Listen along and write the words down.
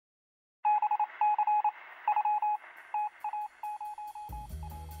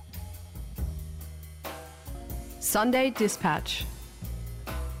Sunday Dispatch.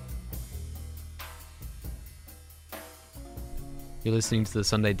 You're listening to the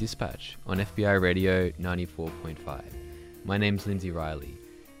Sunday Dispatch on FBI Radio 94.5. My name's Lindsay Riley.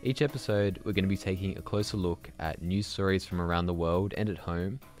 Each episode, we're going to be taking a closer look at news stories from around the world and at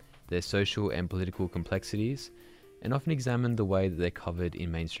home, their social and political complexities, and often examine the way that they're covered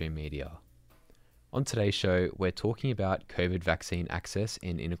in mainstream media. On today's show, we're talking about COVID vaccine access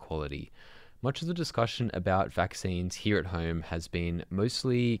and inequality. Much of the discussion about vaccines here at home has been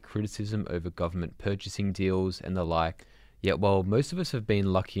mostly criticism over government purchasing deals and the like. Yet while most of us have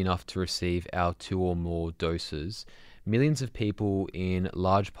been lucky enough to receive our 2 or more doses, millions of people in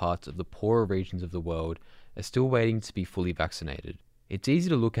large parts of the poorer regions of the world are still waiting to be fully vaccinated. It's easy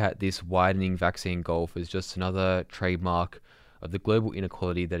to look at this widening vaccine gulf as just another trademark of the global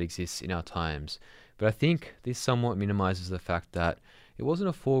inequality that exists in our times, but I think this somewhat minimizes the fact that it wasn't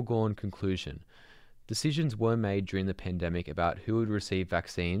a foregone conclusion. Decisions were made during the pandemic about who would receive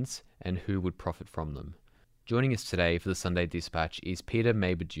vaccines and who would profit from them. Joining us today for the Sunday Dispatch is Peter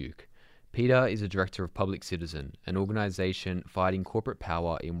Maybarduk. Peter is a director of Public Citizen, an organization fighting corporate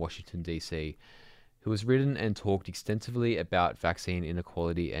power in Washington, D.C., who has written and talked extensively about vaccine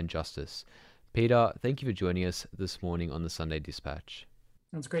inequality and justice. Peter, thank you for joining us this morning on the Sunday Dispatch.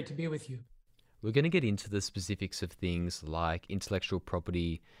 It's great to be with you. We're going to get into the specifics of things like intellectual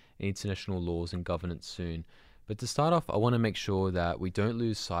property and international laws and governance soon. But to start off, I want to make sure that we don't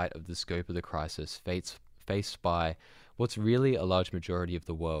lose sight of the scope of the crisis faced by what's really a large majority of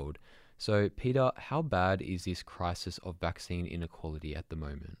the world. So, Peter, how bad is this crisis of vaccine inequality at the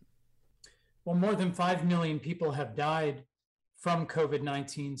moment? Well, more than 5 million people have died from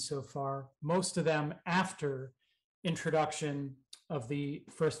COVID-19 so far, most of them after introduction of the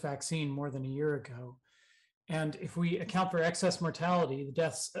first vaccine more than a year ago. And if we account for excess mortality, the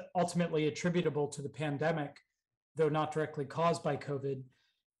deaths ultimately attributable to the pandemic, though not directly caused by COVID,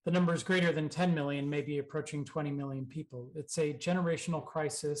 the number is greater than 10 million, maybe approaching 20 million people. It's a generational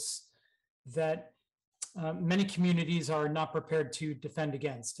crisis that many communities are not prepared to defend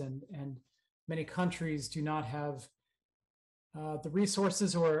against, and many countries do not have the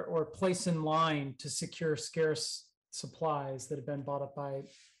resources or place in line to secure scarce supplies that have been bought up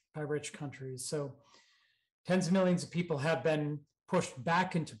by rich countries. So tens of millions of people have been pushed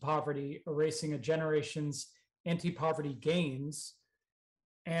back into poverty, erasing a generation's anti-poverty gains.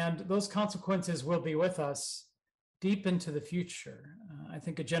 And those consequences will be with us deep into the future. I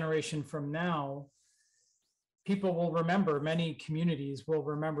think a generation from now, people will remember, many communities will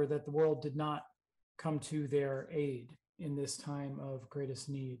remember that the world did not come to their aid in this time of greatest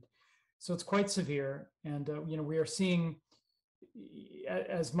need. So it's quite severe. And, we are seeing,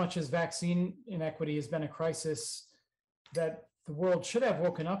 as much as vaccine inequity has been a crisis that the world should have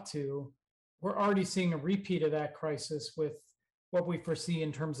woken up to, we're already seeing a repeat of that crisis with what we foresee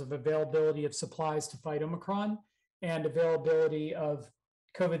in terms of availability of supplies to fight Omicron and availability of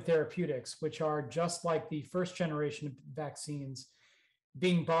COVID therapeutics, which are just like the first generation of vaccines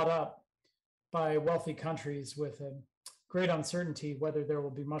being bought up by wealthy countries with a great uncertainty whether there will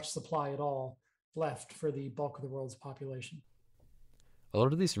be much supply at all left for the bulk of the world's population. A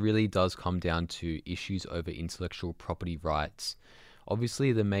lot of this really does come down to issues over intellectual property rights.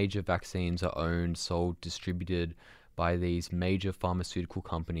 Obviously, the major vaccines are owned, sold, distributed by these major pharmaceutical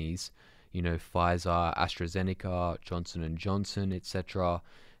companies, Pfizer, AstraZeneca, Johnson & Johnson, etc.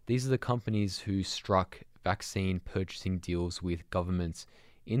 These are the companies who struck vaccine purchasing deals with governments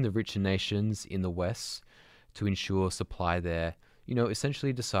in the richer nations in the West to ensure supply there,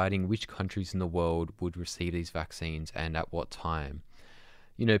 essentially deciding which countries in the world would receive these vaccines and at what time.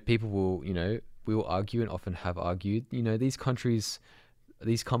 People will, we will argue and often have argued, these companies,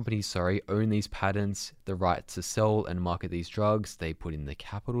 own these patents, the right to sell and market these drugs. They put in the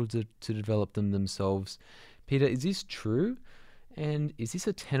capital to develop them themselves. Peter, is this true? And is this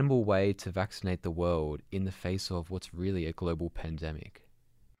a tenable way to vaccinate the world in the face of what's really a global pandemic?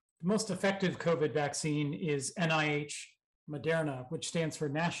 The most effective COVID vaccine is NIH Moderna, which stands for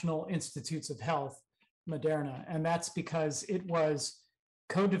National Institutes of Health, Moderna. And that's because it was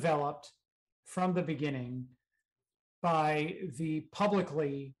co-developed from the beginning by the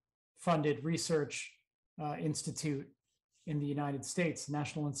publicly funded research institute in the United States,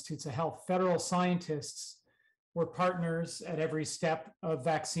 National Institutes of Health. Federal scientists were partners at every step of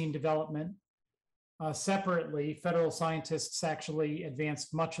vaccine development. Separately, federal scientists actually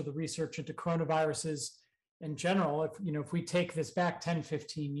advanced much of the research into coronaviruses in general. If we take this back 10,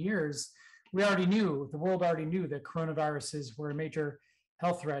 15 years, the world already knew that coronaviruses were a major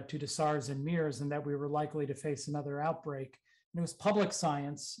health threat due to SARS and MERS, and that we were likely to face another outbreak And it was public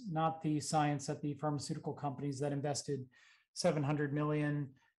science, not the science at the pharmaceutical companies that invested 700 million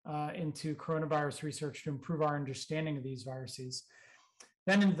into coronavirus research to improve our understanding of these viruses.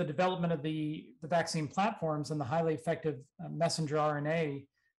 Then in the development of the vaccine platforms and the highly effective messenger RNA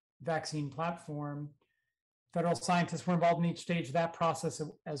vaccine platform, federal scientists were involved in each stage of that process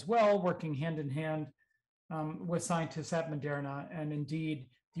as well, working hand in hand with scientists at Moderna. And indeed,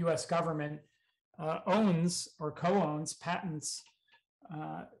 the US government owns or co-owns patents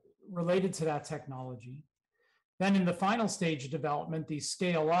related to that technology. Then in the final stage of development, the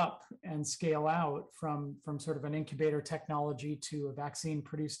scale up and scale out from sort of an incubator technology to a vaccine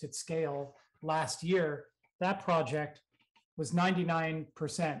produced at scale last year, that project was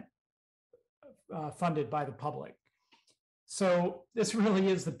 99% funded by the public. So this really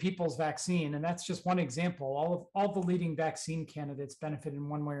is the people's vaccine. And that's just one example. All the leading vaccine candidates benefit in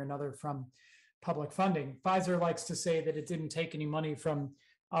one way or another from public funding. Pfizer likes to say that it didn't take any money from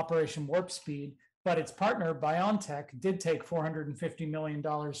Operation Warp Speed, but its partner, BioNTech, did take $450 million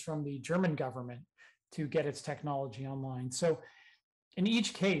from the German government to get its technology online. So in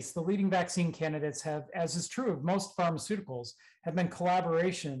each case, the leading vaccine candidates have, as is true of most pharmaceuticals, have been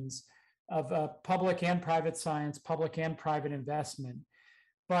collaborations of public and private science, public and private investment.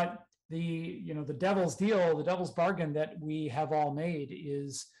 But the devil's deal, the devil's bargain that we have all made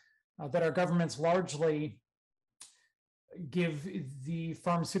is that our governments largely give the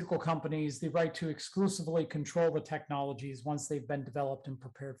pharmaceutical companies the right to exclusively control the technologies once they've been developed and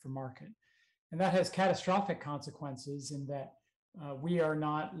prepared for market. And that has catastrophic consequences in that we are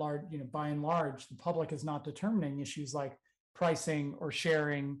not large, by and large, the public is not determining issues like pricing or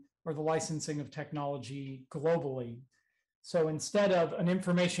sharing or the licensing of technology globally. So instead of an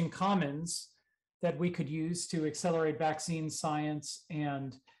information commons that we could use to accelerate vaccine science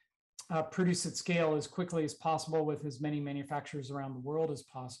and produce at scale as quickly as possible with as many manufacturers around the world as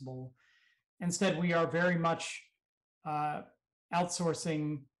possible, instead we are very much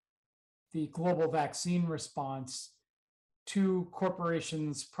outsourcing the global vaccine response to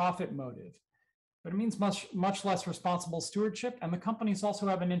corporations' profit motive. But it means much less responsible stewardship. And the companies also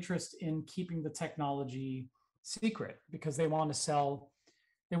have an interest in keeping the technology secret because they want to sell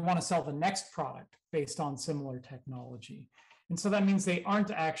the next product based on similar technology. And so that means they aren't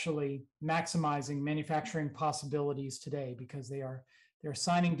actually maximizing manufacturing possibilities today because they're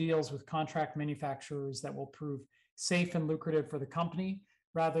signing deals with contract manufacturers that will prove safe and lucrative for the company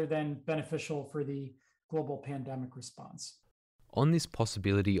rather than beneficial for the global pandemic response. On this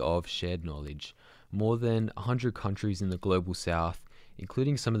possibility of shared knowledge, more than 100 countries in the global south,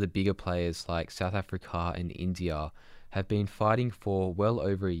 including some of the bigger players like South Africa and India, have been fighting for well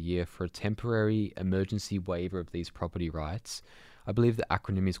over a year for a temporary emergency waiver of these property rights. I believe the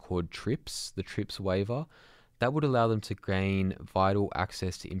acronym is called TRIPS, the TRIPS waiver. That would allow them to gain vital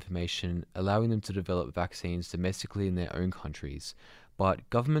access to information, allowing them to develop vaccines domestically in their own countries. But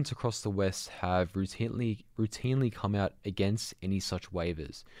governments across the West have routinely come out against any such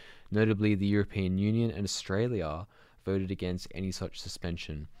waivers. Notably, the European Union and Australia voted against any such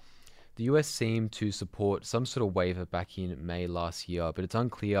suspension. The US seemed to support some sort of waiver back in May last year, but it's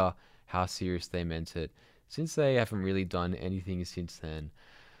unclear how serious they meant it, since they haven't really done anything since then.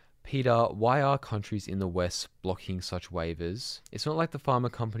 Peter, why are countries in the West blocking such waivers? It's not like the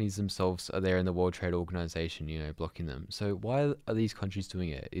pharma companies themselves are there in the World Trade Organization, blocking them. So why are these countries doing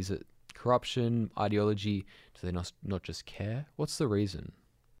it? Is it corruption, ideology? Do they not just care? What's the reason?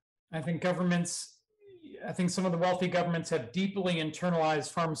 I think some of the wealthy governments have deeply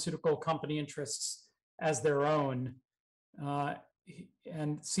internalized pharmaceutical company interests as their own,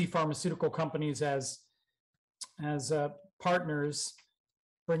 and see pharmaceutical companies as partners,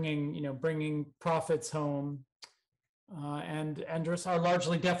 bringing profits home, and just are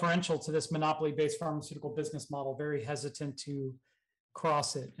largely deferential to this monopoly-based pharmaceutical business model, very hesitant to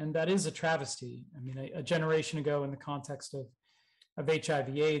cross it. And that is a travesty. I mean, a generation ago, in the context of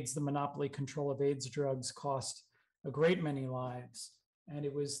HIV/AIDS, the monopoly control of AIDS drugs cost a great many lives. And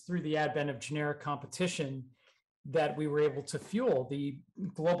it was through the advent of generic competition that we were able to fuel the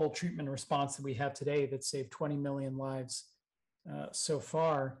global treatment response that we have today that saved 20 million lives so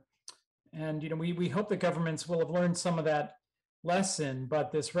far. And we hope that governments will have learned some of that lesson,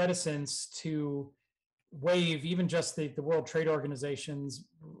 but this reticence to waive even just the World Trade Organization's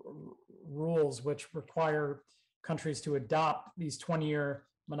rules, which require countries to adopt these 20-year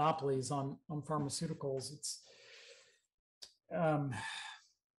monopolies on pharmaceuticals,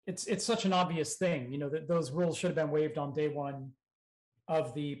 it's such an obvious thing, that those rules should have been waived on day one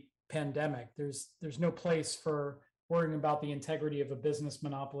of the pandemic. There's no place for worrying about the integrity of a business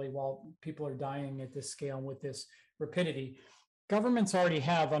monopoly while people are dying at this scale with this rapidity. governments already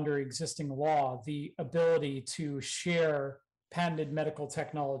have, under existing law, the ability to share patented medical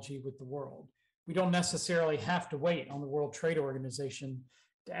technology with the world. We don't necessarily have to wait on the World Trade Organization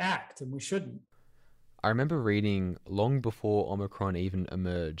to act, and we shouldn't. I remember reading long before Omicron even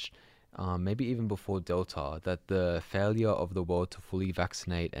emerged, maybe even before Delta, that the failure of the world to fully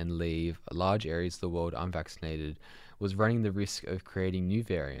vaccinate and leave large areas of the world unvaccinated was running the risk of creating new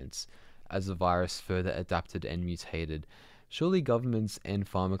variants as the virus further adapted and mutated. Surely governments and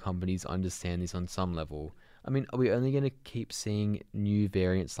pharma companies understand this on some level. I mean, are we only going to keep seeing new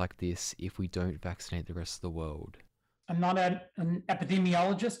variants like this if we don't vaccinate the rest of the world? I'm not an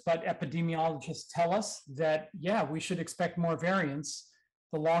epidemiologist, but epidemiologists tell us that, yeah, we should expect more variants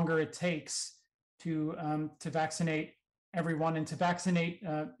the longer it takes to vaccinate everyone and to vaccinate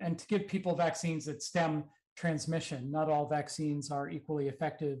and to give people vaccines that stem transmission. Not all vaccines are equally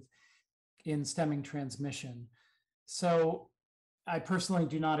effective in stemming transmission. So I personally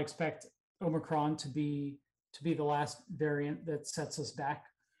do not expect Omicron to be the last variant that sets us back.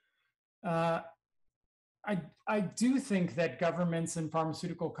 I do think that governments and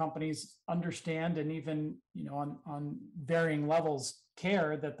pharmaceutical companies understand, and even on varying levels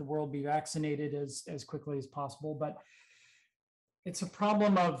care that the world be vaccinated as quickly as possible. But it's a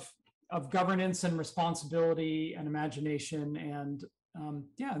problem of governance and responsibility and imagination and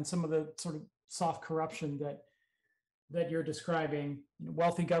and some of the sort of soft corruption that you're describing.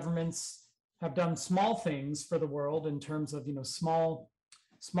 Wealthy governments have done small things for the world in terms of small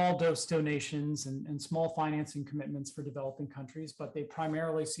dose donations and small financing commitments for developing countries, but they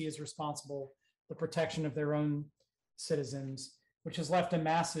primarily see as responsible the protection of their own citizens, which has left a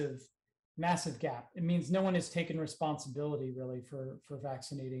massive gap. It means no one has taken responsibility really for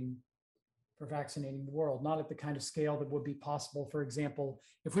vaccinating the world, not at the kind of scale that would be possible. For example,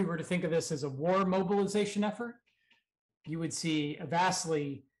 if we were to think of this as a war mobilization effort, you would see a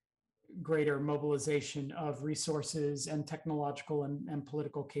vastly greater mobilization of resources and technological and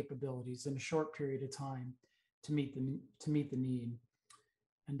political capabilities in a short period of time to meet the need.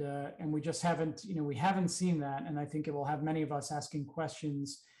 And we just haven't seen that. And I think it will have many of us asking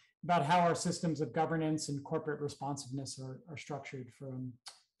questions about how our systems of governance and corporate responsiveness are structured for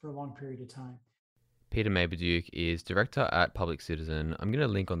a long period of time. Peter Maybarduk is Director at Public Citizen. I'm going to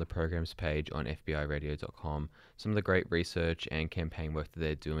link on the programs page on fbiradio.com some of the great research and campaign work that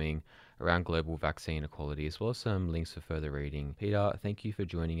they're doing around global vaccine equality, as well as some links for further reading. Peter, thank you for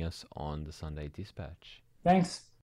joining us on the Sunday Dispatch. Thanks.